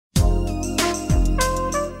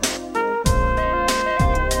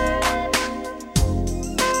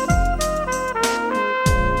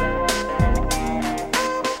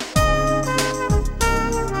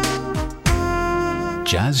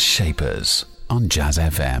Jazz Shapers on Jazz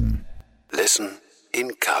FM. Listen in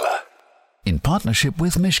colour. In partnership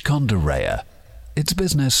with Mishcon de Reya. It's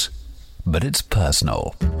business, but it's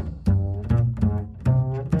personal.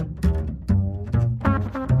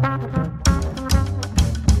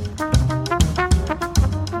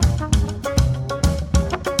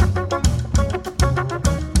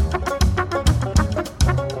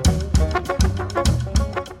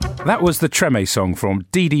 That was the Treme song from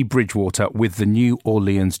Dee Dee Bridgewater with the New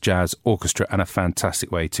Orleans Jazz Orchestra, and a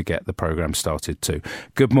fantastic way to get the programme started too.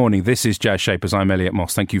 Good morning, this is Jazz Shapers. I'm Elliot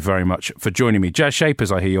Moss. Thank you very much for joining me. Jazz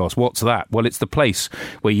Shapers, I hear you ask, what's that? Well, it's the place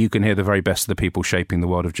where you can hear the very best of the people shaping the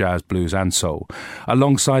world of jazz, blues and soul,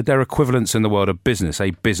 alongside their equivalents in the world of business,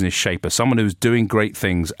 a business shaper, someone who's doing great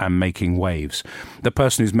things and making waves. The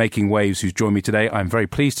person who's making waves who's joined me today, I'm very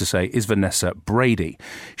pleased to say, is Vanessa Brady.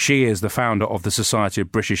 She is the founder of the Society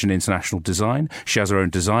of British and International Design. She has her own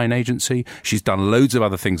design agency. She's done loads of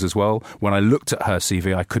other things as well. When I looked at her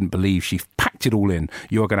CV, I couldn't believe she packed it all in.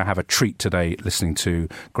 You are going to have a treat today listening to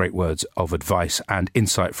great words of advice and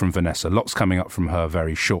insight from Vanessa. Lots coming up from her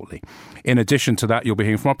very shortly. In addition to that, you'll be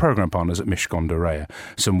hearing from our programme partners at Mishcon de Reya,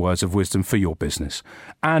 some words of wisdom for your business.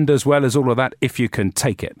 And as well as all of that, if you can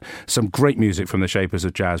take it, some great music from the shapers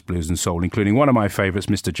of jazz, blues and soul, including one of my favourites,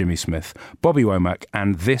 Mr. Jimmy Smith, Bobby Womack,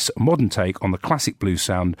 and this modern take on the classic blues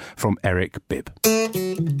sound from Eric Bibb.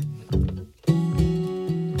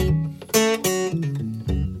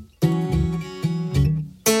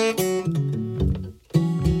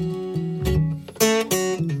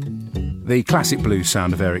 The classic blues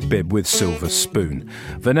sound of Eric Bibb with Silver Spoon.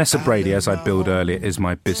 Vanessa Brady, as I billed earlier, is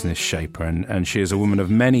my business shaper, and she is a woman of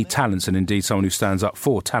many talents and indeed someone who stands up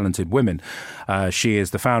for talented women. She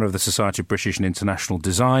is the founder of the Society of British and International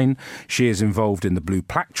Design. She is involved in the Blue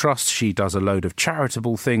Plaque Trust. She does a load of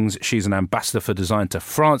charitable things. She's an ambassador for design to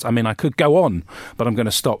France. I mean, I could go on, but I'm going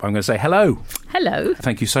to stop. I'm going to say hello. Hello.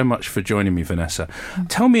 Thank you so much for joining me, Vanessa.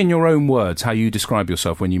 Tell me in your own words how you describe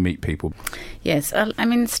yourself when you meet people. Yes, I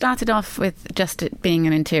mean, started off with just it being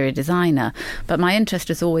an interior designer, but my interest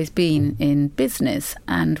has always been in business.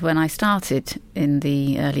 And when I started in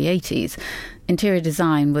the early 80s, interior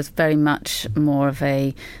design was very much more of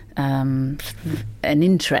an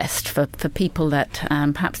interest for people that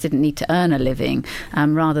perhaps didn't need to earn a living,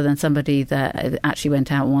 rather than somebody that actually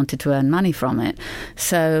went out and wanted to earn money from it.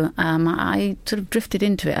 So I sort of drifted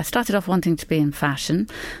into it. I started off wanting to be in fashion,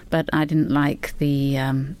 but I didn't like the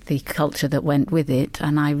culture that went with it,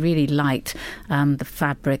 and I really liked the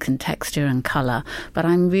fabrics and texture and colour. But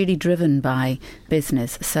I'm really driven by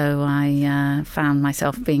business, so I found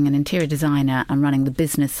myself being an interior designer and running the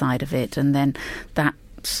business side of it, and then that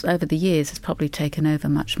over the years has probably taken over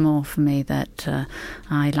much more for me, that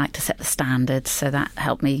I like to set the standards, so that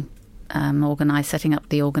helped me setting up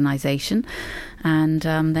the organisation, and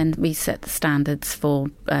then we set the standards for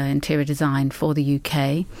interior design for the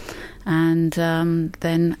UK, and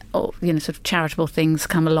then sort of charitable things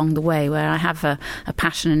come along the way where I have a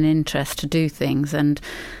passion and interest to do things. And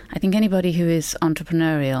I think anybody who is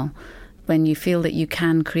entrepreneurial, when you feel that you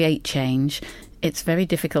can create change, it's very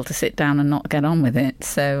difficult to sit down and not get on with it.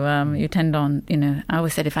 So you tend on, I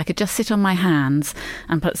always said if I could just sit on my hands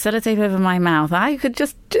and put sellotape over my mouth, I could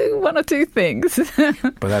just do one or two things.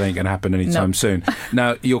 But that ain't going to happen anytime soon.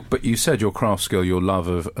 Now, but you said your craft skill, your love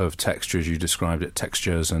of textures, you described it,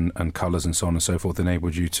 textures and colours and so on and so forth,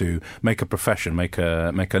 enabled you to make a profession, make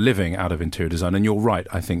a living out of interior design. And you're right,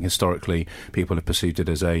 I think historically people have perceived it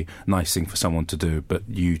as a nice thing for someone to do, but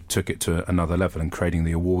you took it to another level, and creating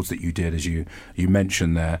the awards that you did, as you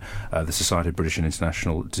mentioned there, the Society of British and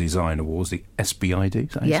International Design Awards, the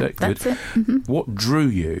SBID. That's it. Mm-hmm. What drew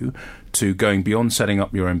you to going beyond setting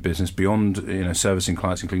up your own business, beyond servicing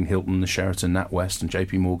clients including Hilton, the Sheraton, NatWest, and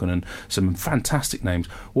JP Morgan, and some fantastic names?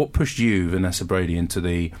 What pushed you, Vanessa Brady, into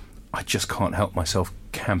the I just can't help myself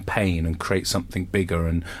campaign and create something bigger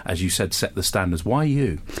and, as you said, set the standards? Why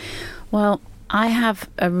you? Well, I have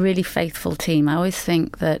a really faithful team. I always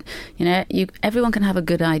think that, everyone can have a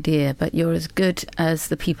good idea, but you're as good as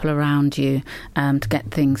the people around you to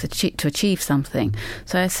get things, to achieve something.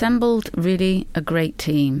 So I assembled really a great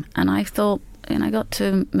team, and I thought, when I got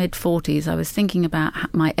to mid-40s, I was thinking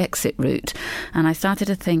about my exit route, and I started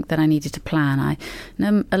to think that I needed to plan. I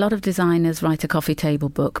know a lot of designers write a coffee table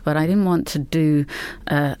book, but I didn't want to do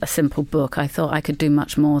a simple book. I thought I could do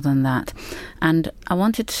much more than that. And I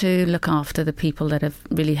wanted to look after the people that have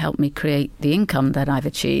really helped me create the income that I've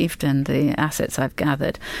achieved and the assets I've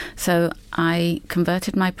gathered. So I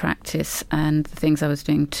converted my practice and the things I was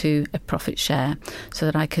doing to a profit share, so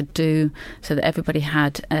that I could so that everybody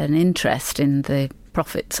had an interest in the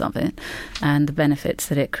profits of it and the benefits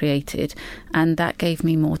that it created. And that gave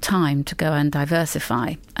me more time to go and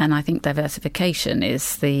diversify. And I think diversification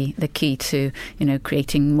is the key to,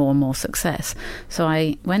 creating more and more success. So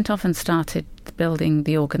I went off and started building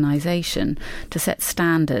the organisation to set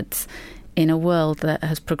standards in a world that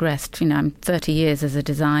has progressed. I'm 30 years as a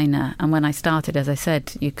designer, and when I started, as I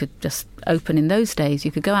said, you could just open in those days,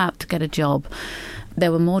 you could go out to get a job.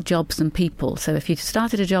 There were more jobs than people. So if you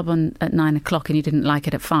started a job at 9 o'clock and you didn't like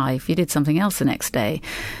it at 5, you did something else the next day.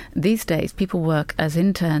 These days, people work as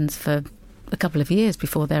interns for a couple of years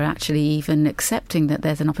before they're actually even accepting that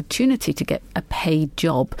there's an opportunity to get a paid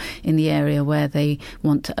job in the area where they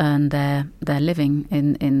want to earn their living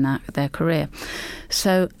in their career.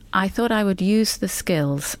 So I thought I would use the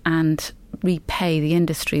skills and repay the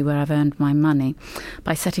industry where I've earned my money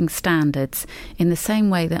by setting standards in the same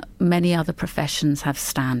way that many other professions have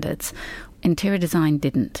standards. Interior design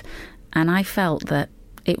didn't. And I felt that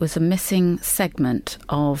it was a missing segment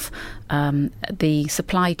of the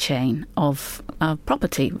supply chain of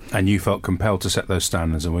property. And you felt compelled to set those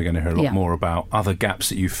standards, and we're going to hear a lot more about other gaps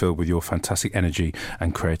that you filled with your fantastic energy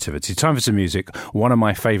and creativity. Time for some music. One of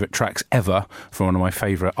my favourite tracks ever from one of my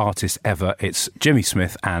favourite artists ever. It's Jimmy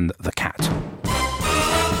Smith and The Cat.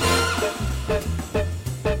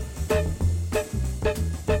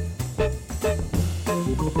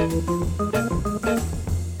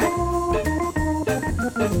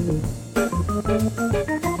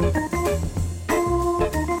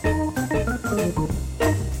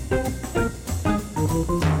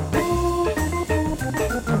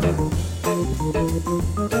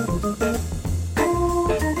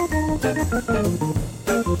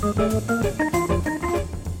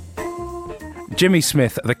 Jimmy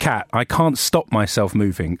Smith, The Cat. I can't stop myself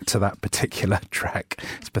moving to that particular track.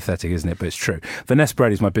 It's pathetic, isn't it? But it's true. Vanessa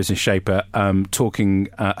Brady is my business shaper, talking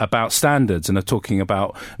about standards, and talking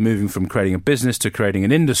about moving from creating a business to creating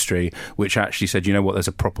an industry, which actually said, you know what, there's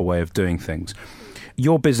a proper way of doing things.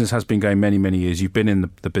 Your business has been going many, many years. You've been in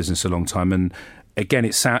the business a long time, and again,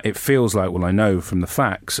 it feels like, well, I know from the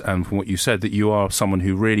facts and from what you said, that you are someone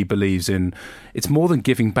who really believes in, it's more than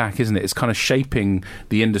giving back, isn't it? It's kind of shaping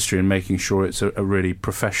the industry and making sure it's a really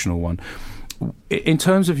professional one. In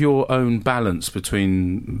terms of your own balance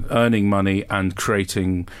between earning money and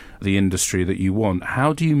creating the industry that you want,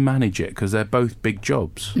 how do you manage it? Because they're both big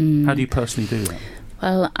jobs. How do you personally do that?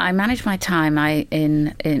 Well, I manage my time. I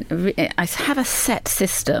have a set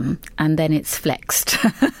system, and then it's flexed.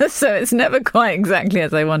 So it's never quite exactly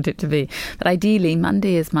as I want it to be. But ideally,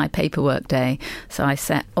 Monday is my paperwork day. So I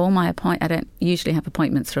set all my I don't usually have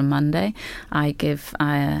appointments from Monday. I give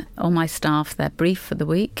all my staff their brief for the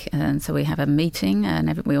week, and so we have a meeting,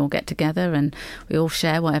 and we all get together and we all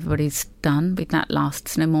share what everybody's done. That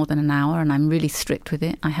lasts no more than an hour, and I'm really strict with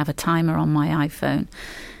it. I have a timer on my iPhone.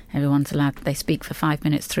 Everyone's allowed, they speak for 5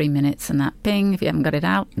 minutes, 3 minutes, and that ping if you haven't got it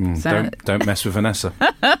out. So, don't mess with Vanessa.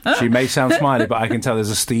 She may sound smiley, but I can tell there's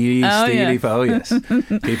a steely, yes.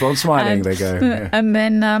 Keep on smiling, they go. Yeah. And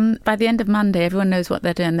then by the end of Monday, everyone knows what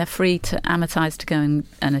they're doing. They're free to amortise to go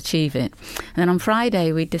and achieve it. And then on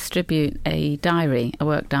Friday, we distribute a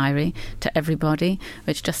work diary, to everybody,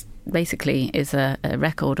 which just basically is a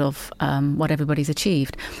record of what everybody's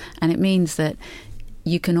achieved. And it means that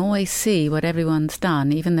you can always see what everyone's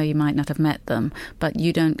done, even though you might not have met them, but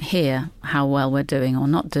you don't hear how well we're doing or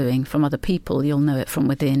not doing from other people. You'll know it from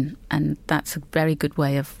within, and that's a very good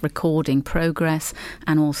way of recording progress,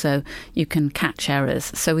 and also you can catch errors.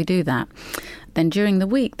 So we do that. Then during the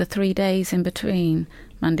week, the 3 days in between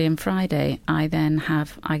Monday and Friday, I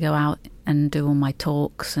go out and do all my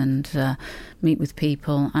talks and meet with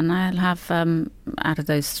people, and I'll have out of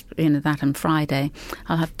those, that and Friday,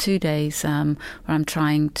 I'll have 2 days where I'm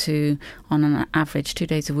trying to, on an average, 2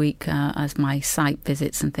 days a week as my site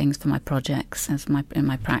visits and things for my projects in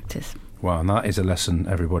my practice. Wow, and that is a lesson,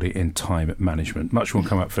 everybody, in time management. Much more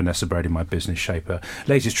come up for Vanessa Brady, my business shaper.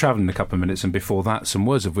 Ladies, travelling in a couple of minutes, and before that, some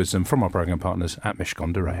words of wisdom from our programme partners at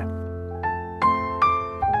Mishcon de Reya.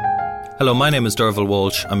 Hello, my name is Derval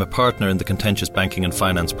Walsh. I'm a partner in the contentious banking and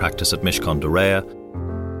finance practice at Mishcon de Reya.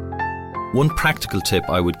 One practical tip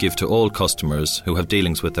I would give to all customers who have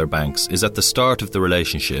dealings with their banks is at the start of the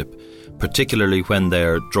relationship, particularly when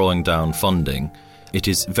they're drawing down funding, it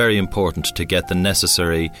is very important to get the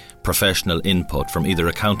necessary professional input from either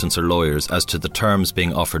accountants or lawyers as to the terms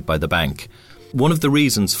being offered by the bank. One of the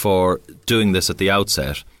reasons for doing this at the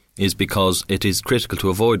outset is because it is critical to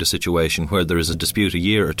avoid a situation where there is a dispute a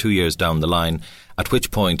year or 2 years down the line, at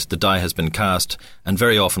which point the die has been cast, and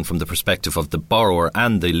very often from the perspective of the borrower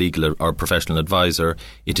and the legal or professional advisor,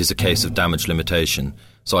 it is a case of damage limitation.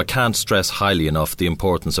 So I can't stress highly enough the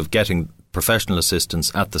importance of getting professional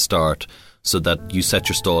assistance at the start so that you set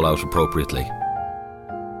your stall out appropriately.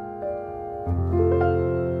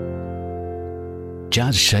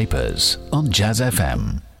 Jazz Shapers on Jazz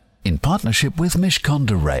FM, in partnership with Mishcon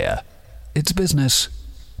de Reya. It's business,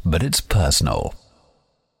 but it's personal.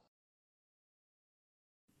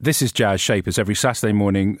 This is Jazz Shapers. Every Saturday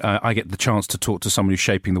morning, I get the chance to talk to someone who's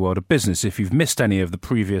shaping the world of business. If you've missed any of the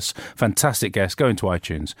previous fantastic guests, go into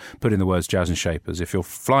iTunes, put in the words Jazz and Shapers. If you're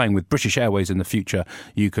flying with British Airways in the future,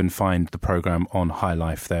 you can find the programme on High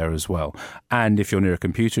Life there as well. And if you're near a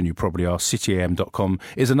computer, and you probably are, cityam.com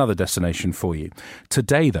is another destination for you.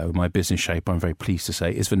 Today, though, my business shaper, I'm very pleased to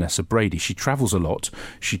say, is Vanessa Brady. She travels a lot.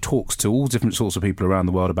 She talks to all different sorts of people around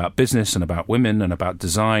the world about business and about women and about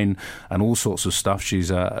design and all sorts of stuff.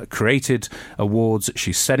 She's created awards,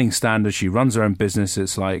 she's setting standards, she runs her own business.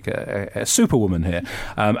 It's like a superwoman here.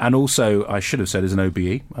 And also, I should have said, is an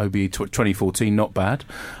OBE 2014, not bad.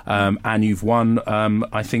 And you've won,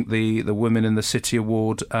 I think, the Women in the City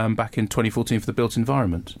Award back in 2014 for the built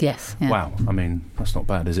environment. Yes. Yeah. Wow, I mean, that's not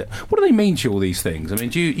bad, is it? What do they mean to you, all these things? I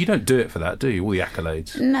mean, you don't do it for that, do you, all the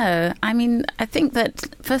accolades? No, I mean, I think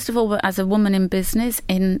that, first of all, as a woman in business,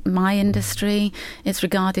 in my industry, it's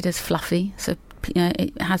regarded as fluffy. So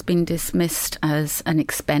it has been dismissed as an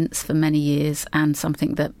expense for many years and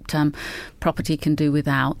something that property can do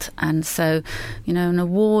without. And so, an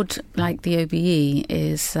award like the OBE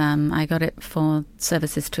is, I got it for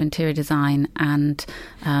services to interior design and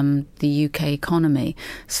the UK economy.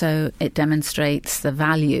 So it demonstrates the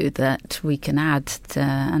value that we can add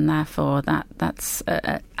and therefore that's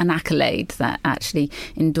an accolade that actually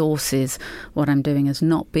endorses what I'm doing as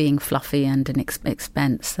not being fluffy and an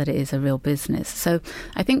expense, that it is a real business. So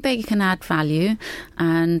I think they can add value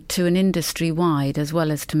and to an industry wide as well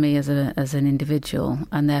as to me as an individual,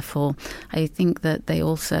 and therefore I think that they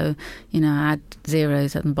also add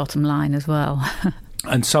zeros at the bottom line as well.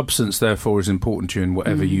 And substance, therefore, is important to you in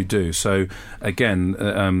whatever you do. So,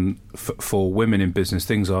 again, for women in business,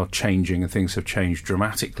 things are changing and things have changed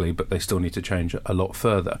dramatically, but they still need to change a lot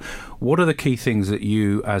further. What are the key things that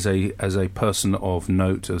you, as a person of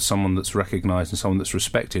note, as someone that's recognised and someone that's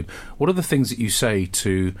respected, what are the things that you say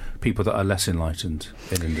to people that are less enlightened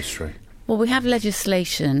in industry? Well, we have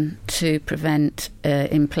legislation to prevent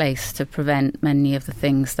in place to prevent many of the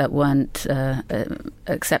things that weren't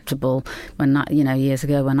acceptable when years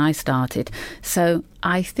ago when I started. So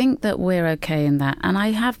I think that we're okay in that, and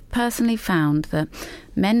I have personally found that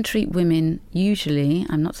men treat women usually.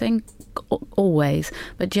 I'm not saying always,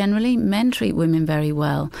 but generally men treat women very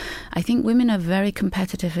well. I think women are very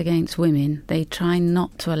competitive against women. They try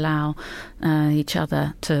not to allow each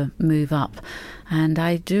other to move up. And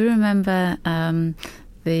I do remember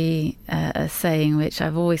the saying which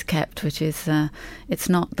I've always kept, which is it's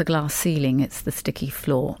not the glass ceiling, it's the sticky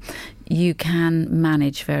floor. You can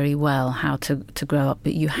manage very well how to grow up,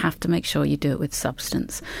 but you have to make sure you do it with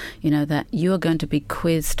substance. That you are going to be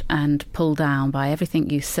quizzed and pulled down by everything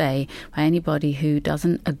you say by anybody who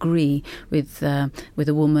doesn't agree with a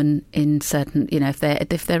woman in certain, if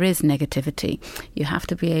there is negativity, you have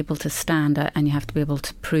to be able to stand and you have to be able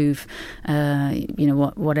to prove,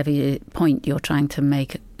 whatever point you're trying to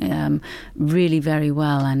make really very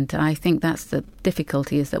well. And I think that's the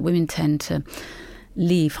difficulty, is that women tend to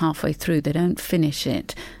leave halfway through. They don't finish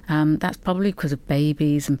it. That's probably because of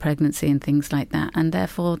babies and pregnancy and things like that, and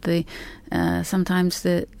therefore sometimes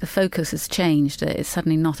the focus has changed. It's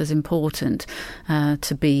suddenly not as important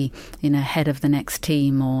to be head of the next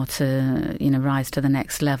team or to rise to the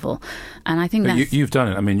next level. And I think that you've done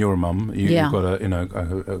it. I mean, you're a mum. You've got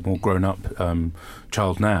a more grown up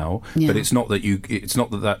child now, but it's not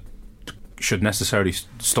that should necessarily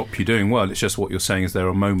stop you doing well. It's just what you're saying is there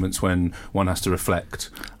are moments when one has to reflect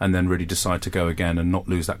and then really decide to go again and not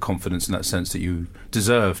lose that confidence in that sense that you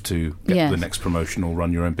deserve to get the next promotion or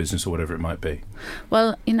run your own business or whatever it might be.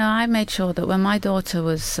 Well, I made sure that when my daughter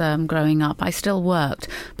was growing up, I still worked,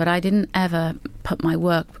 but I didn't ever put my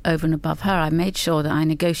work over and above her. I made sure that I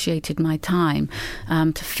negotiated my time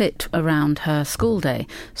to fit around her school day.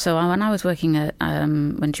 So when I was working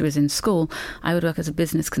when she was in school, I would work as a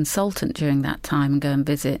business consultant during that time and go and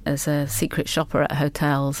visit as a secret shopper at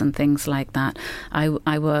hotels and things like that.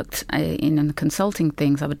 I worked in consulting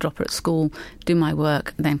things. I would drop her at school, do my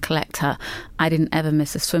work, then collect her. I didn't ever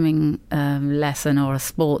miss a swimming lesson or a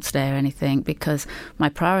sports day or anything because my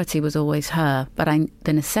priority was always her. But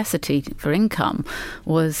the necessity for income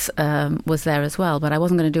was there as well. But I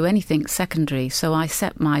wasn't going to do anything secondary. So I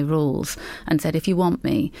set my rules and said, if you want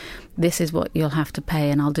me, this is what you'll have to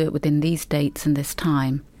pay, and I'll do it within these dates and this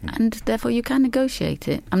time. and therefore you can negotiate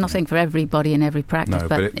it. I'm not saying for everybody in every practice,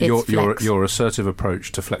 but your assertive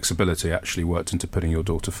approach to flexibility actually worked into putting your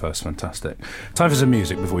daughter first. Fantastic. Time for some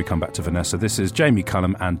music before we come back to Vanessa. This is Jamie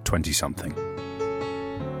Cullum and 20-something.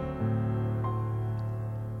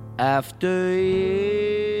 After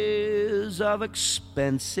years of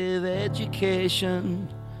expensive education,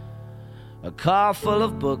 a car full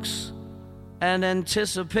of books and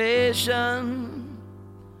anticipation,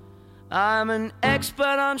 I'm an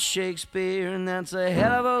expert on Shakespeare, and that's a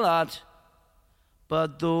hell of a lot.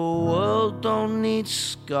 But the world don't need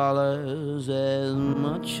scholars as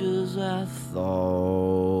much as I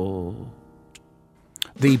thought.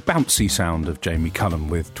 The bouncy sound of Jamie Cullum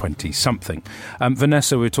with 20-something.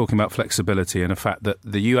 Vanessa, we were talking about flexibility and the fact that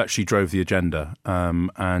you actually drove the agenda,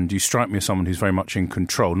 and you strike me as someone who's very much in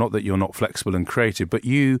control. Not that you're not flexible and creative, but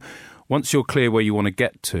once you're clear where you want to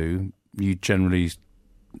get to, you generally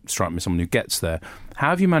strike me as someone who gets there. How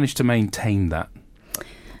have you managed to maintain that?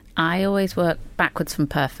 I always work backwards from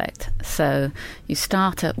perfect. So you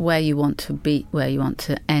start at where you want to be, where you want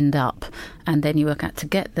to end up, and then you work out to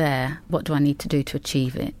get there, what do I need to do to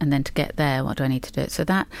achieve it? And then to get there, what do I need to do? So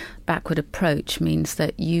that backward approach means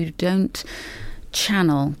that you don't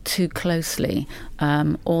channel too closely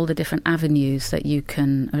all the different avenues that you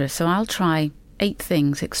can. So I'll try 8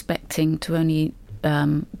 things expecting to only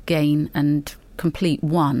gain and complete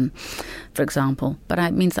one, for example, but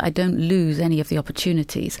it means that I don't lose any of the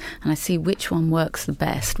opportunities, and I see which one works the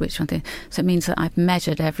best, so it means that I've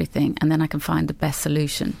measured everything, and then I can find the best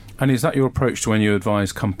solution. And is that your approach to when you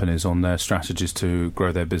advise companies on their strategies to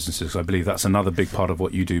grow their businesses? I believe that's another big part of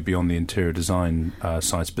what you do beyond the interior design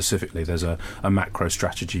side specifically. There's a macro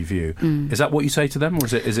strategy view. Is that what you say to them, or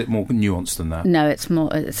is it more nuanced than that? No, it's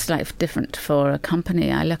slightly different for a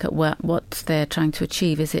company. I look at what they're trying to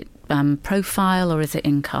achieve. Is it profile or is it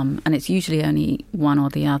income? And it's usually only one or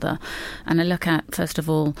the other. And I look at, first of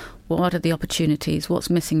all, what are the opportunities, what's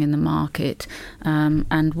missing in the market,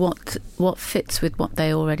 and what fits with what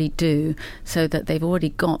they already do, so that they've already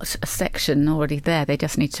got a section already there. They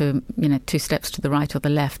just need to, 2 steps to the right or the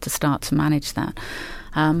left to start to manage that.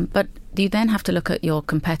 But you then have to look at your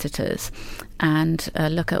competitors and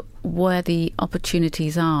look at where the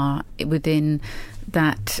opportunities are within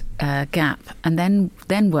that gap, and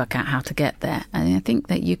then work out how to get there. And I think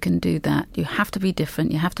that you can do that. You have to be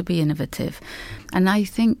different. You have to be innovative. And I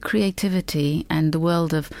think creativity and the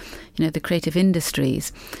world of, the creative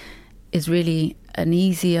industries is really an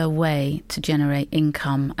easier way to generate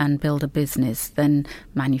income and build a business than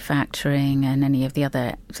manufacturing and any of the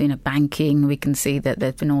other, banking. We can see that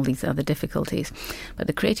there's been all these other difficulties. But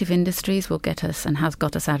the creative industries will get us and has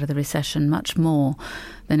got us out of the recession much more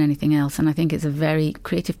than anything else. And I think it's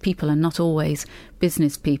creative people are not always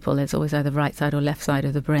business people. There's always either right side or left side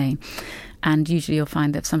of the brain. And usually you'll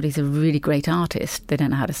find that if somebody's a really great artist, they don't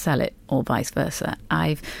know how to sell it, or vice versa.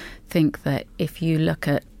 I think that if you look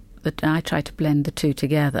at I try to blend the two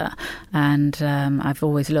together, and I've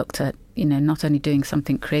always looked at, not only doing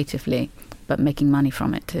something creatively, but making money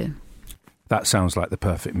from it too. That sounds like the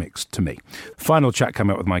perfect mix to me. Final chat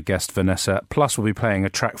coming up with my guest, Vanessa. Plus, we'll be playing a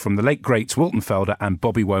track from the late greats Wilton Felder and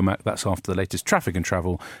Bobby Womack. That's after the latest Traffic and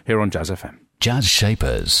Travel here on Jazz FM. Jazz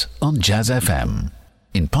Shapers on Jazz FM.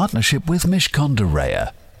 In partnership with Mishcon de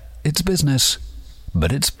Reya. It's business,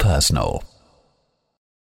 but it's personal.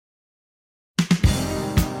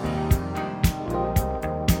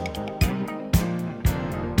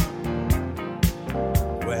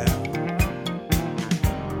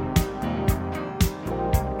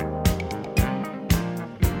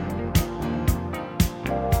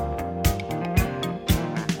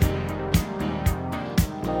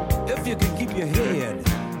 You can keep your head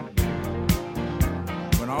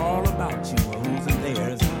when all about you are losing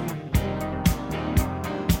theirs.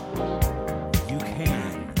 You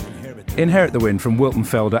can Inherit the Win from Wilton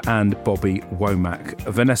Felder and Bobby Womack.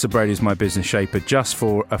 Vanessa Brady is my business shaper just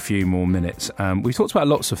for a few more minutes. We've talked about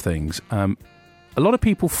lots of things. A lot of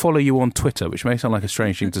people follow you on Twitter, which may sound like a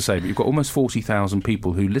strange thing to say, but you've got almost 40,000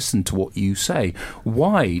 people who listen to what you say.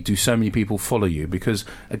 Why do so many people follow you? Because,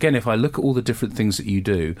 again, if I look at all the different things that you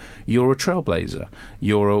do, you're a trailblazer.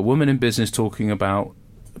 You're a woman in business talking about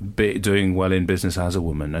doing well in business as a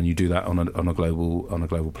woman, and you do that on a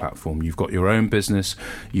global platform. You've got your own business.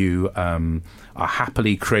 You are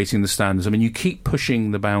happily creating the standards. I mean, you keep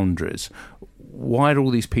pushing the boundaries. Why do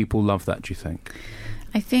all these people love that, do you think?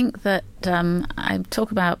 I think that I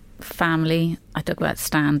talk about family, I talk about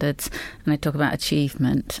standards, and I talk about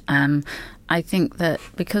achievement. I think that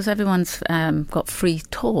because everyone's got free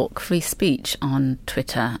talk, free speech on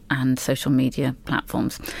Twitter and social media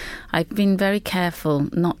platforms, I've been very careful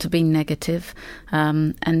not to be negative.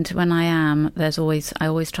 And when I am, I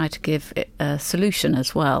always try to give it a solution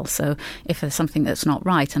as well. So if there's something that's not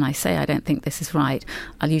right and I say I don't think this is right,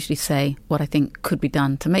 I'll usually say what I think could be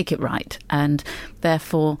done to make it right. And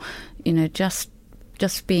therefore, just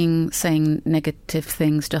saying negative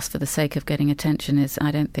things just for the sake of getting attention I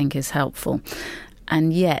don't think is helpful.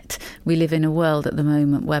 And yet we live in a world at the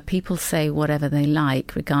moment where people say whatever they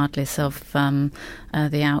like, regardless of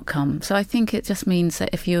the outcome. So I think it just means that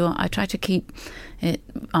I try to keep it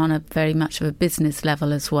on a very much of a business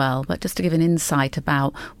level as well, but just to give an insight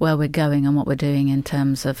about where we're going and what we're doing in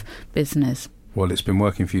terms of business. Well, it's been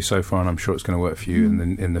working for you so far, and I'm sure it's going to work for you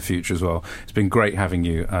in the future as well. It's been great having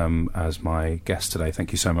you as my guest today.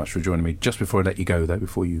 Thank you so much for joining me. Just before I let you go, though,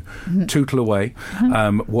 before you tootle away,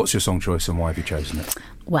 what's your song choice and why have you chosen it?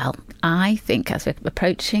 Well, I think as we're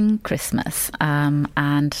approaching Christmas and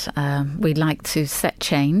we'd like to set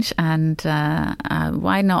change, and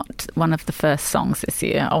why not one of the first songs this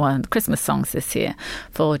year, or one of the Christmas songs this year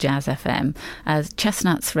for Jazz FM, as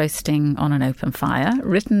Chestnuts Roasting on an Open Fire,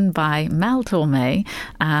 written by Mel Torme,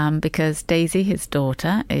 because Daisy, his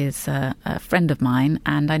daughter, is a friend of mine,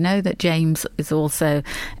 and I know that James is also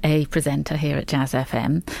a presenter here at Jazz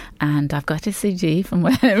FM, and I've got his CD from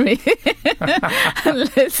where he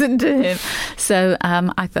listen to him. So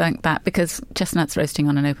I think that because Chestnuts Roasting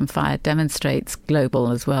on an Open Fire demonstrates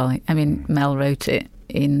global as well. I mean, Mel wrote it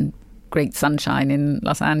in great sunshine in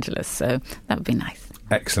Los Angeles, so that would be nice.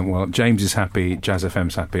 Excellent. Well, James is happy, Jazz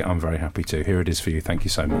FM's happy, I'm very happy too. Here it is for you. Thank you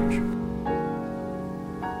so much.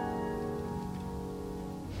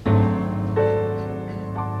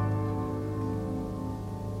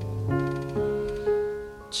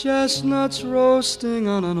 Chestnuts roasting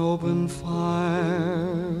on an open fire,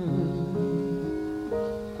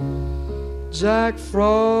 Jack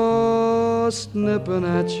Frost nipping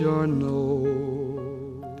at your nose.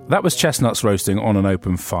 That was Chestnuts Roasting on an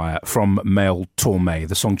Open Fire from Mel Torme,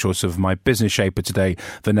 the song choice of my business shaper today,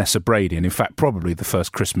 Vanessa Brady, and in fact probably the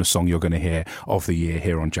first Christmas song you're going to hear of the year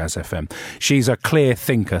here on Jazz FM. She's a clear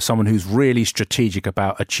thinker, someone who's really strategic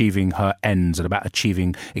about achieving her ends and about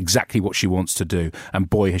achieving exactly what she wants to do, and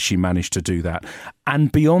boy has she managed to do that.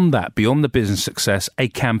 And beyond that, beyond the business success, a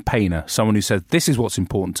campaigner, someone who said, this is what's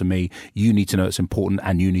important to me, you need to know it's important,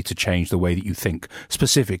 and you need to change the way that you think,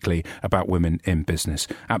 specifically about women in business.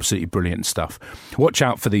 Absolutely brilliant stuff. Watch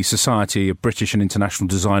out for the Society of British and International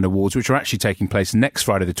Design Awards, which are actually taking place next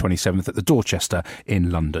Friday the 27th at the Dorchester in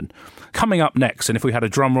London. Coming up next, and if we had a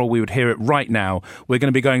drum roll, we would hear it right now, we're going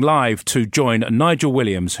to be going live to join Nigel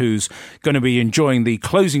Williams, who's going to be enjoying the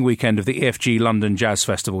closing weekend of the EFG London Jazz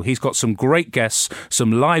Festival. He's got some great guests,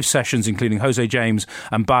 some live sessions, including Jose James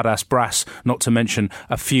and Badass Brass, not to mention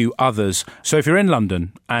a few others. So if you're in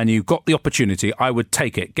London and you've got the opportunity, I would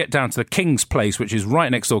take it. Get down to the King's Place, which is right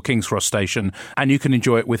next door King's Cross Station, and you can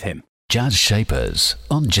enjoy it with him. Jazz Shapers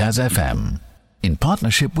on Jazz FM, in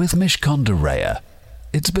partnership with Mishcon de Reya.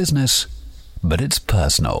 It's business, but it's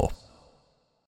personal.